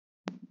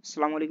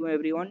আসসালামু আলাইকুম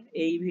এভরিওয়ান।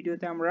 এই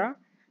ভিডিওতে আমরা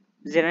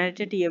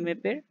জেনারেটেড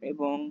ইএমএফ এর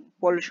এবং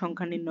পোল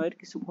সংখ্যা নির্ণয়ের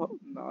কিছু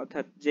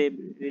অর্থাৎ যে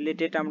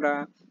রিলেটেড আমরা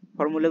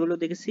ফর্মুলাগুলো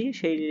দেখেছি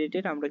সেই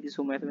রিলেটেড আমরা কিছু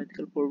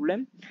ম্যাথমেটিক্যাল প্রবলেম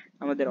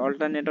আমাদের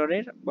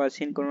অল্টারনেটরের বা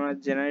সিনক্রোনাস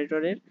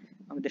জেনারেটরের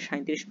আমাদের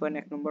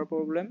 37.1 নম্বর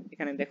প্রবলেম।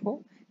 এখানে দেখো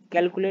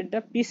ক্যালকুলেট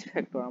দ্য পিস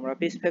ফ্যাক্টর। আমরা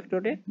পিস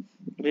ফ্যাক্টরে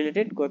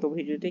রিলেটেড গত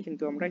ভিডিওতে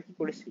কিন্তু আমরা কি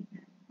করেছি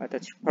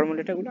অর্থাৎ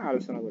ফর্মুলাটাগুলো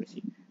আলোচনা করেছি।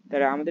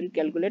 তাহলে আমাদের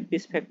ক্যালকুলেট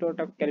পিস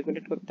ফ্যাক্টরটা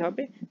ক্যালকুলেট করতে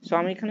হবে। সো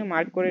আমি এখানে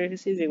মার্ক করে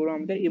রেখেছি যেগুলো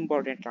আমাদের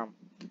ইম্পর্টেন্ট টার্ম।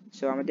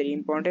 সো আমাদের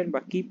ইম্পর্টেন্ট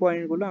বা কি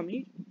পয়েন্টগুলো আমি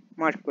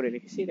মার্ক করে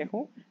রেখেছি। দেখো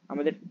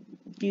আমাদের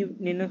কি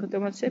নির্ণয় করতে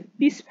বলছে,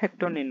 পিস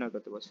ফ্যাক্টর নির্ণয়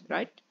করতে বলছে,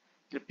 রাইট?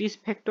 পিস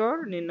ফ্যাক্টর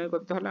নির্ণয়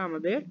করতে হলে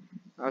আমাদের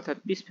অর্থাৎ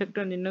পিস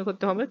ফ্যাক্টর নির্ণয়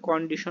করতে হবে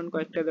কন্ডিশন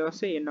কয়েকটা দেওয়া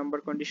আছে, এ number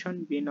condition,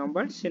 B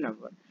number, C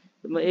number.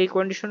 এবং এই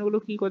কন্ডিশনগুলো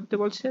কি করতে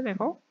বলছে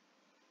দেখো,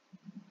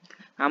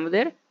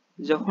 আমাদের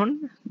যখন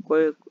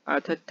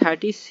অর্থাৎ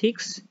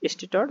 36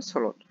 স্টেটর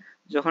স্লট,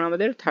 যখন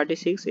আমাদের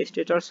 36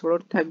 স্টেটর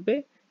স্লট থাকবে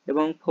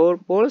এবং 4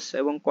 পোলস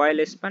এবং কয়েল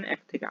স্প্যান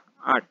 1 থেকে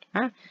 8,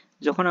 হ্যাঁ,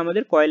 যখন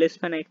আমাদের কয়েল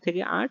স্প্যান 1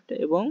 থেকে 8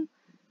 এবং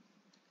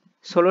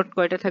স্লট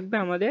কয়টা থাকবে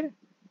আমাদের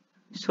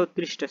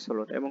 36টা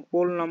স্লট এবং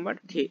পোল নাম্বার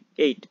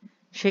 8,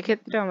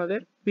 সেক্ষেত্রে আমাদের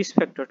পিস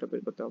ফ্যাক্টরটা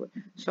বের করতে হবে।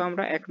 সো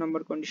আমরা 1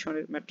 নম্বর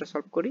কন্ডিশনের ম্যাথটা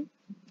সলভ করি।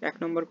 1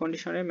 নম্বর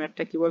কন্ডিশনের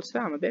ম্যাথটা কি বলছে,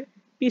 আমাদের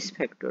piece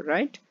factor,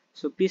 right?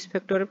 So piece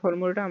ফ্যাক্টরের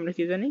ফর্মুলাটা আমরা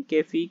কি জানি,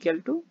 kp =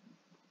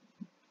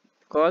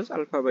 cos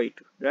alpha by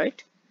 2, right?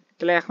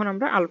 তাহলে এখন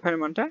আমরা আলফার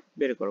মানটা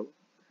বের করব।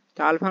 তো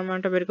আলফার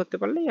মানটা বের করতে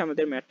পারলেই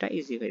আমাদের ম্যাথটা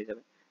ইজি হয়ে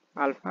যাবে,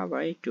 আলফা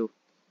বাই 2।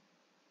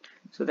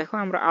 সো দেখো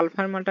আমরা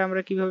আলফার মানটা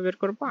আমরা কিভাবে বের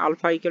করব,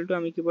 আলফা ইকুয়াল টু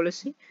আমি কি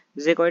বলেছি,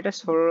 যে কয়টা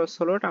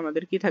স্লট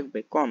আমাদের কি থাকবে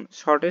কম,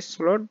 shortest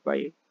slot by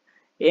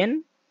n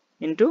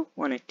into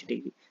 180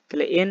 degree.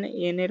 তাহলে n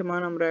এর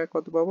মান আমরা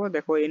কত পাবো,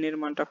 দেখো n এর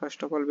মানটা ফার্স্ট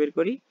অফ অল বের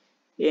করি।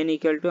 n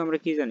ইকুয়াল টু আমরা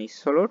কি জানি,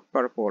 স্লট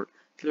পার পোল।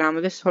 তাহলে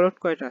আমাদের স্লট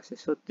কয়টা আছে,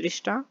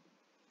 36টা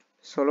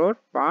স্লট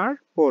পার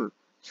পোল,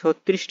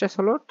 36টা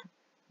স্লট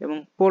এবং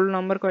পোল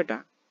নাম্বার কয়টা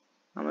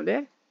আমাদের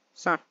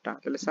 4টা।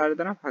 তাহলে 4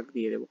 দ্বারা ভাগ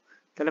দিয়ে দেব,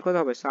 তাহলে কত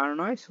হবে, 4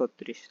 9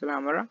 36। তাহলে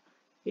আমরা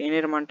n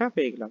এর মানটা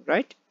পেয়ে গেলাম,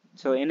 রাইট?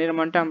 সো n এর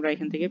মানটা আমরা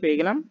এখান থেকে পেয়ে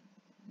গেলাম।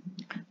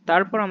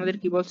 তারপর আমাদের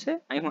কি বলছে,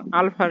 এখন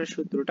আলফার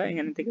সূত্রটা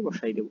এখানে থেকে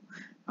বসাই দেব।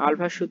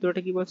 আলফার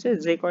সূত্রটা কি বলছে,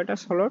 যে কয়টা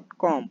স্লট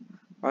কম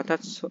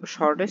অর্থাৎ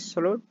shortest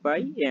slot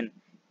by n।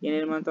 n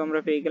এর মান তো আমরা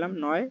পেয়ে গেলাম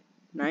 9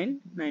 9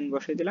 9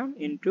 বসাই দিলাম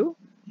ইনটু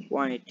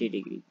 180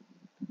 ডিগ্রি,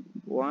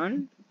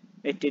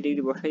 180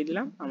 ডিগ্রি বসাই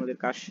দিলাম, আমাদের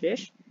কাজ শেষ।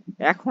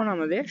 এখন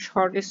আমাদের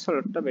শর্টেস্ট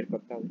স্লটটা বের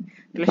করতে হবে।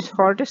 তাহলে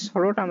শর্টেস্ট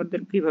স্লট আমাদের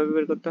কিভাবে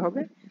বের করতে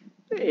হবে,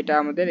 তো এটা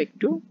আমাদের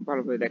একটু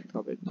ভালোভাবে দেখতে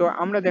হবে। তো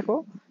আমরা দেখো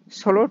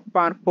স্লট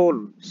পার পোল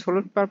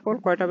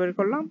কয়টা বের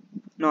করলাম,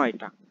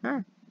 9টা,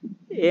 হ্যাঁ।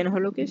 n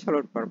হলো কি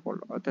স্লট পার পোল,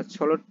 অর্থাৎ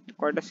স্লট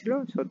কয়টা ছিল,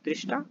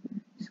 36টা,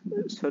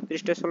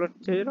 36টা স্লট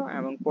ছিল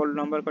এবং পোল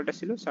নাম্বার কয়টা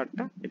ছিল,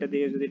 4টা। এটা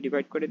দিয়ে যদি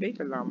ডিভাইড করে দেই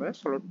তাহলে আমরা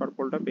স্লট পার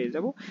পোলটা পেয়ে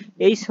যাব।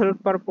 এই স্লট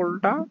পার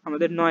পোলটা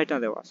আমাদের 9টা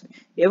দেওয়া আছে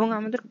এবং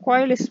আমাদের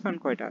কয়েল স্প্যান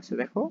কয়টা আছে,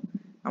 দেখো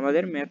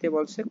আমাদের ম্যাথে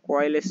বলছে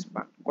কয়েল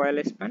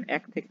স্প্যান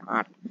 1 থেকে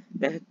 8।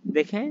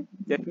 দেখে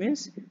দ্যাট মিন্স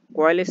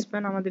কয়েল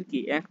স্প্যান আমাদের কি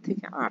 1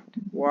 থেকে 8,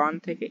 1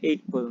 থেকে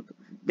 8 পর্যন্ত।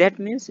 দ্যাট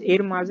মিন্স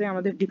এর মাঝে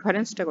আমাদের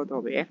ডিফারেন্সটা কত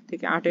হবে, 1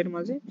 থেকে 8 এর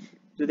মাঝে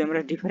যদি আমরা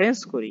ডিফারেন্স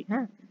করি,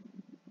 হ্যাঁ,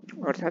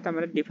 অর্থাৎ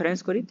আমরা ডিফারেন্স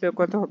করি তাহলে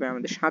কত হবে,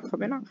 আমাদের 7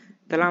 হবে না?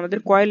 তাহলে আমাদের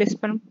কয়েল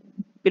স্প্যান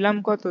পেলাম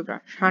কতটা,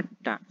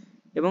 60টা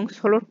এবং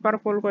স্লট পার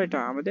পোল কয়টা,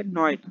 আমাদের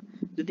 9টা।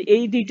 যদি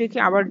এই দুইটাকে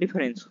আবার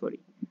ডিফারেন্স করি,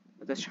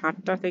 অর্থাৎ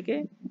 60টা থেকে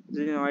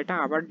যদি 9টা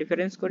আবার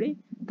ডিফারেন্স করি,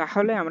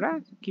 তাহলে আমরা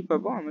কি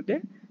পাবো, আমাদের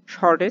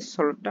শর্টেস্ট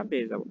স্লটটা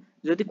পেয়ে যাব।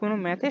 যদি কোনো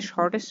ম্যাথে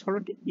শর্টেস্ট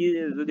স্লট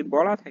যদি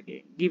বলা থাকে,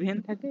 গিভেন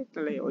থাকে,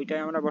 তাহলে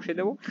ওইটাই আমরা বসে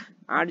দেব।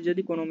 আর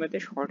যদি কোনো ম্যাথে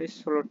শর্টেস্ট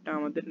স্লটটা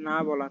আমাদের না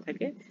বলা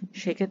থাকে,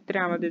 সেক্ষেত্রে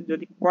আমাদের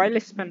যদি কয়েল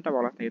স্প্যানটা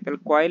বলা থাকে, তাহলে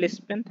কয়েল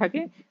স্প্যান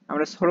থাকে,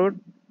 আমরা স্লট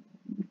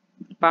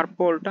পার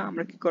পোলটা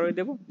আমরা কি করে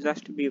দেব,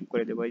 জাস্ট বিয়োগ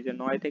করে দেব। এই যে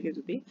 9 থেকে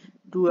যদি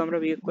 2 আমরা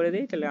বিয়োগ করে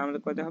দেই তাহলে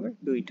আমাদের কত হবে,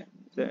 2টা।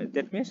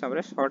 দ্যাট মিন্স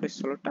আমরা শর্টেস্ট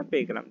স্লটটা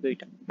পেয়ে গেলাম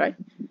 2টা, রাইট?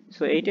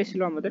 সো এইটাই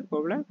ছিল আমাদের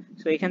প্রবলেম।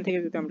 সো এখান থেকে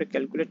যদি আমরা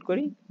ক্যালকুলেট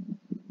করি,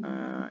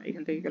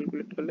 এখান থেকে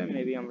ক্যালকুলেট করলে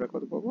মেবি আমরা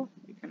কত পাবো,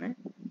 এখানে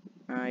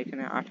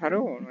এখানে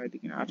 18,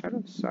 এদিকে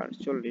 18 আর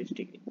 40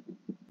 ডিগ্রি।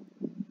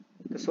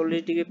 তো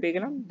 40 ডিগ্রি পেয়ে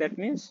গেলাম। দ্যাট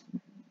মিন্স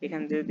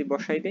এখানে যদি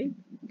বসাই দেই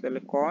তাহলে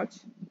cos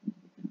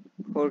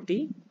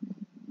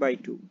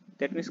 40/2,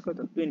 দ্যাট মিন্স কত,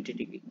 20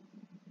 ডিগ্রি।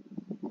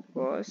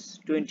 cos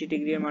 20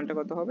 ডিগ্রি এর মানটা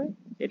কত হবে,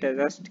 এটা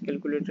জাস্ট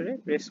ক্যালকুলেটরে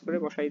প্রেস করে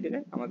বসাই দিলে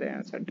আমাদের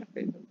অ্যানসারটা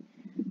পেয়ে যাবে।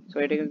 সো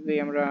এটাকে যদি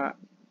আমরা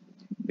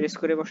প্রেস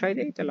করে বসাই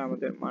দেই তাহলে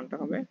আমাদের মানটা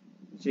হবে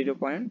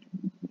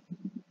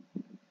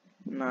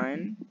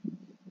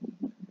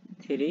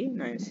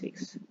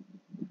 0.9396,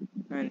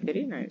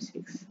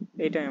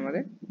 এটাই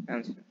আমাদের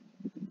অ্যানসার।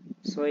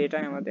 সো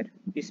এটাই আমাদের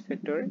পিস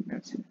ফ্যাক্টরের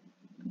অ্যানসার।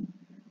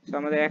 সো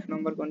আমাদের 1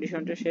 নম্বর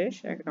কন্ডিশনটা শেষ,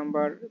 1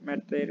 নম্বর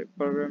ম্যাথের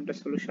প্রবলেমটা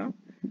সলিউশন।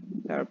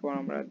 তারপর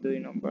আমরা 2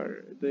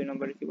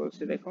 নম্বরে কি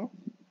বলছে দেখো,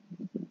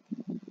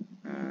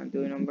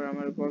 2 নম্বর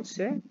আমার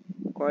বলছে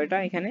কয়টা,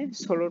 এখানে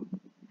স্লট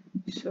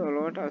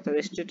অর্থাৎ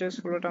স্টেটের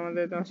স্লট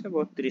আমাদের দেওয়া আছে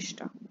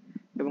 32টা।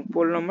 এবং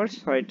পোল নম্বর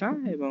 6টা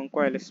এবং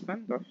কয়েল স্প্যান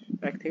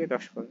 1 থেকে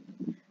 10 পর্যন্ত।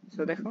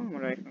 সো দেখো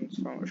আমরা এখন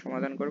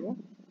সমাধান করব।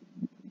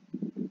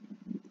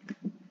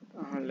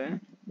 তাহলে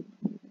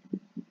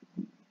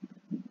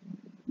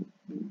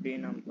B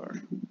number,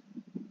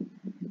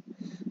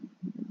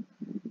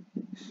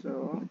 so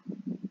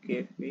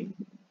KP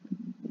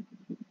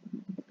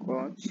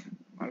cos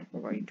alpha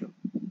by 2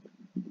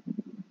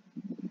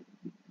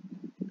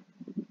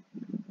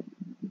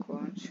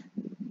 cos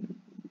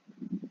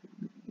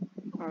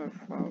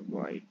alpha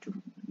by 2।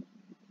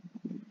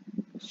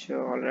 So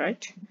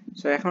alright,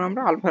 so এখন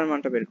আমরা আলফার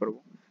মানটা বের করব।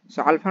 সো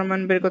আলফার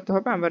মান বের করতে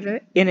হবে, আমাদের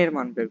এন এর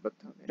মান বের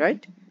করতে হবে,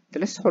 রাইট?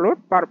 তাহলে সলোড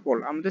পার পোল,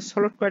 আমাদের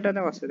সলোড কয়টা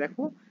দেওয়া আছে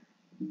দেখো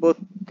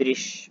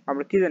 32।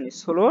 আমরা কি জানি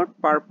সলোড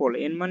পার পোল,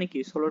 এন মানে কি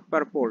সলোড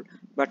পার পোল,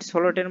 বাট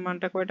সলোডের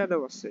মানটা কয়টা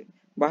দেওয়া আছে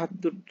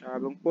 72টা,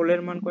 এবং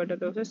পোলের মান কয়টা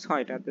দেওয়া আছে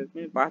 6টা।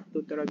 তাহলে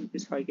 72 দ্বারা যদি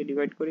 6 কে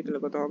ডিভাইড করি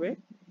তাহলে কত হবে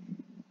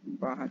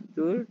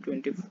 72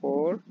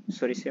 24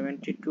 সরি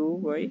 72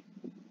 বাই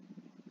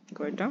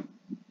কয়টা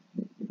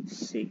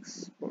 6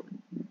 4।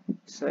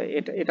 সো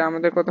এটা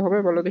আমাদের কত হবে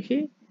বলো দেখি,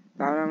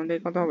 তাহলে আমাদের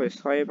কত হবে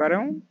 6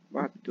 12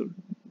 72,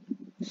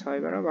 6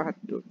 12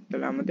 72।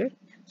 তাহলে আমাদের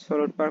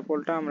সলোড পার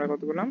পোলটা আমরা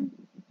কত পেলাম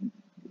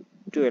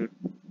 12।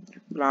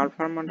 তাহলে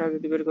আলফার মানটা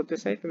যদি বের করতে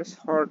চাই তাহলে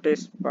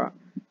শর্টেস্ট বা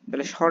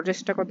তাহলে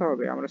শর্টেস্টটা কত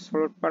হবে, আমরা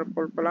সলোড পার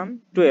পোল পেলাম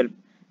 12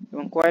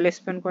 এবং কয়েল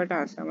স্প্যান কয়টা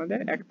আছে আমাদের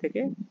 1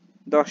 থেকে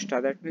 10টা।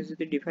 দ্যাট মিন্স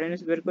যদি ডিফারেন্স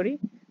বের করি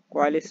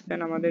কয়েল স্প্যান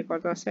আমাদের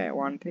কত আছে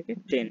 1 থেকে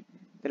 10,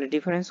 তাহলে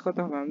ডিফারেন্স কত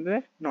হবে আমাদের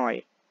 9।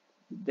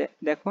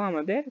 দেখো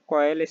আমাদের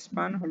কয়েল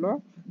স্প্যান হলো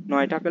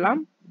 9টা পেলাম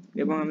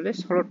এবং আমাদের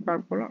সলোড পার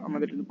পোল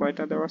আমাদের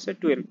কয়টা দেওয়া আছে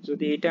 12।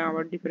 যদি এটা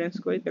আবার ডিফারেন্স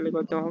করি তাহলে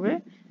কত হবে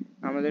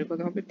আমাদের কত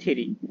হবে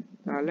 3।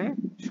 তাহলে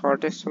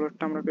শর্টেস্ট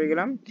সলোডটা আমরা পেয়ে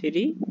গেলাম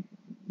 3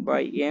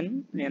 বাই এন,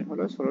 এন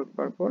হলো সলোড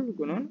পার পোল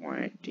গুণন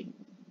 180।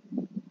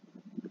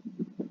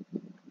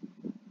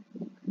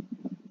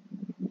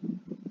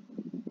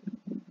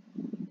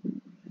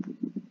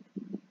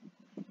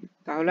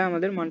 তাহলে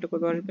আমাদের মানটা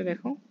কত আসবে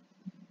দেখো,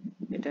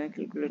 এটা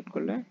ক্যালকুলেট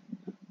করলে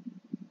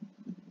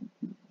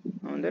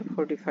আমাদের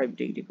 45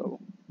 ডিগ্রি পাবো।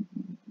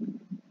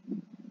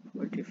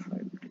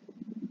 45,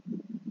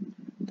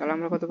 তাহলে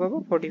আমরা কত পাবো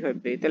 45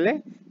 ডিগ্রি। তাহলে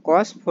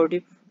cos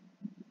 44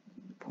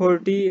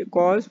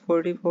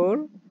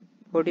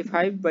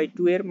 45 বাই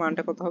 2 এর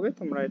মানটা কত হবে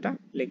তোমরা এটা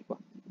লিখবা।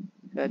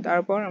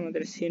 তারপর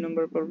আমাদের সি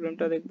নম্বর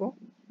প্রবলেমটা দেখবো।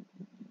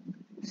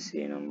 সি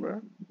নম্বর,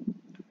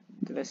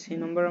 তাহলে সি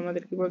নম্বর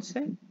আমাদের কি বলছে,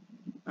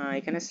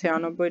 এখানে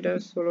 96টা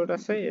স্লট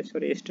আছে,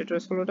 সরি স্টেটর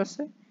স্লট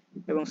আছে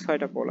এবং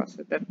 6টা পোল আছে।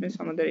 দ্যাট মিন্স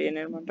আমাদের এন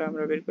এর মানটা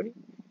আমরা বের করি,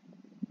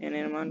 এন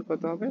এর মান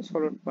কত হবে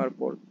স্লট পার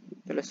পোল।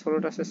 তাহলে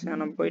স্লট আছে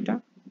 96টা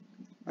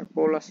আর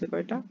পোল আছে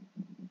কয়টা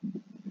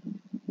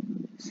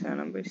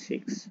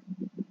 96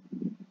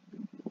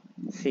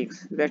 6।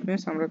 দ্যাট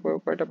মিন্স আমরা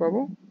কয়টা পাবো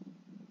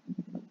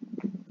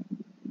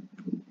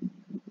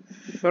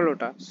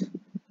 16টা।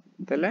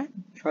 তাহলে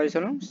 6 ×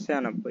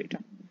 96টা,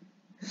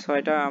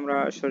 6টা আমরা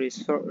সরি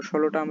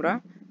 16টা আমরা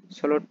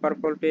সলোড পার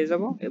পোল পেয়ে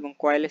যাব এবং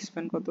কয়েল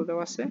স্প্যান কত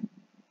দেওয়া আছে,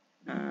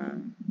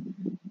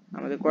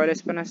 আমাদের কয়েল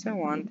স্প্যান আছে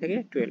 1 থেকে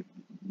 12।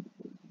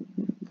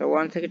 তো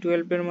 1 থেকে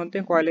 12 এর মধ্যে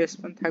কয়েল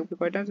স্প্যান থাকবে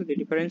কয়টা যদি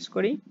ডিফারেন্স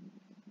করি,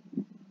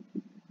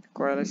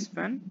 coil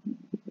span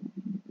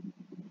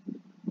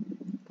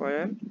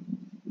coil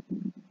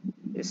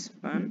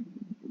span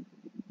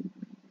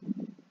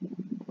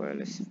coil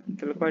span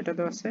তাহলে কয়টা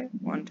দেওয়া আছে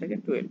 1 থেকে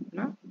 12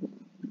 না,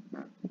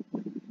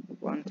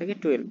 1 থেকে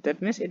 12। দ্যাট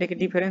মিন্স এটাকে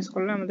ডিফারেন্স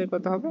করলে আমাদের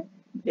কত হবে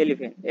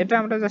 11। এটা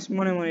আমরা জাস্ট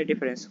মনে মনে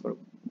ডিফারেন্স করব,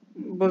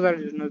 বোঝার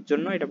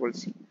জন্য এটা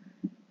বলছি।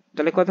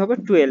 তাহলে কত হবে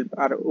 12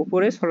 আর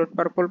উপরে সলিড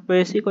পার্পল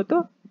পেয়েছি কত,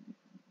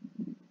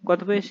 কত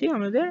পেয়েছি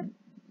আমাদের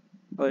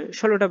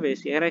 16টা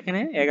পেয়েছি আর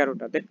এখানে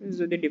 11টা। দ্যাট মিন্স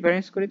যদি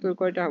ডিফারেন্স করি তো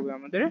কয়টা হবে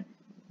আমাদের,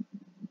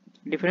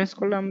 ডিফারেন্স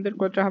করলে আমাদের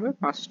কয়টা হবে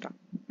 5টা।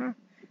 হ্যাঁ,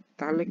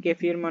 তাহলে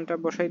কেপি এর মানটা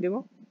বসাই দেব,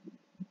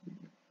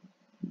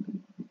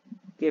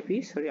 কেপি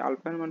সরি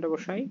আলফার মানটা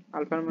বসাই,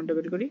 আলফার মানটা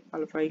বের করি,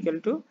 alpha equal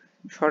to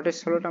shortest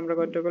solid আমরা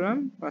কয়টা পেলাম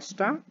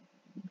 5টা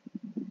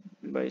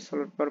বাই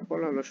সলিড পার্পল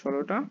হলো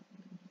 16টা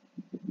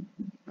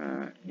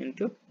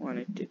ইনটু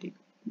 180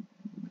 ডিগ্রি।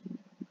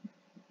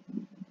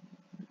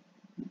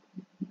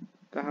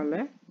 তাহলে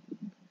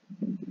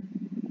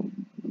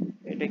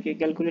এটাকে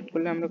ক্যালকুলেট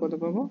করলে আমরা কত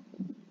পাবো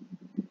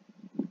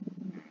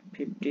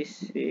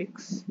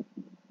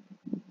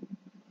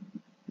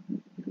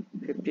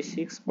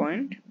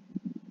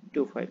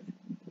 56.25।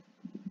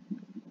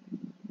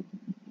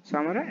 সো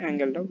আমরা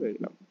অ্যাঙ্গেলটাও পেয়ে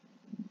গেলাম।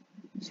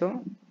 সো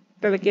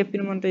তাহলে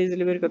কেপির মানটা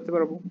ইজিলি বের করতে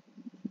পারবো,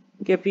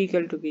 কেপি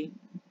ইকুয়াল টু কি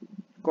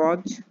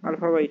cos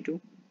আলফা বাই 2,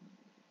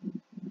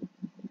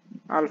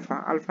 আলফা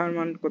আলফার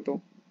মান কত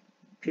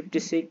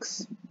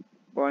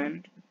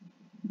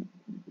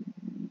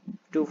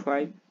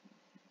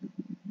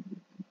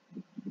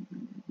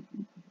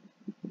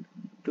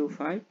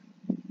 56.25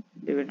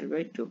 ডিভাইডেড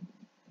বাই 2।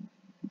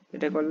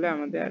 এটা করলে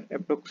আমাদের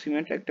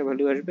অ্যাপ্রক্সিমেট একটা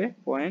ভ্যালু আসবে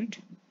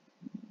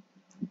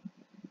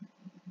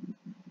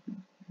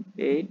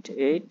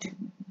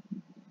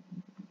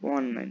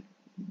 0.8819।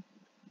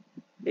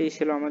 এই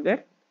ছিল আমাদের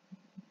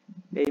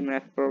এই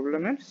ম্যাথ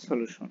প্রবলেমের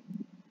সলিউশন।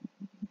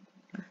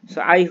 সো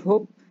আই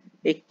হোপ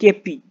এই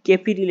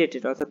কেপি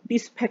রিলেটেড অর্থাৎ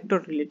পিস ফ্যাক্টর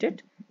রিলেটেড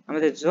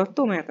আমাদের যত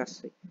ম্যাথ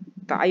আছে,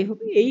 তা আই হোপ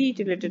এই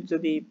রিলেটেড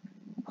যদি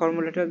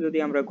ফর্মুলাটা যদি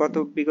আমরা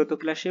বিগত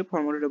ক্লাসে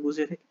ফর্মুলাটা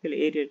বুঝে থাকি, তাহলে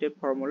এই রিলেটেড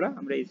ফর্মুলা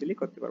আমরা ইজিলি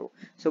করতে পারবো।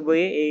 সো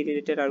বইয়ে এই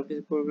রিলেটেড আরো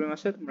কিছু প্রবলেম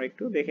আছে, তোমরা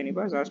একটু দেখে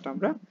নিবা। জাস্ট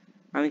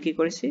আমি কি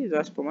করেছি,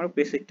 জাস্ট তোমার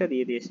বেসিকটা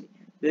দিয়ে দিয়েছি।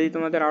 যদি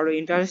তোমাদের আরো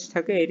ইন্টারেস্ট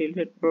থাকে এই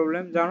রিলেটেড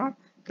প্রবলেম জানার,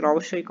 তাহলে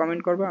অবশ্যই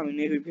কমেন্ট করবা। আমি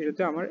নেক্সট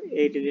ভিডিওতে আমার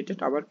এই রিলেটেড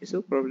আবার কিছু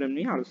প্রবলেম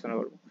নিয়ে আলোচনা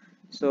করবো।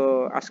 সো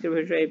আজকের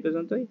ভিডিওটা এই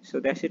পর্যন্তই। So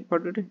that's it for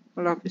today.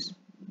 Allah Hafiz.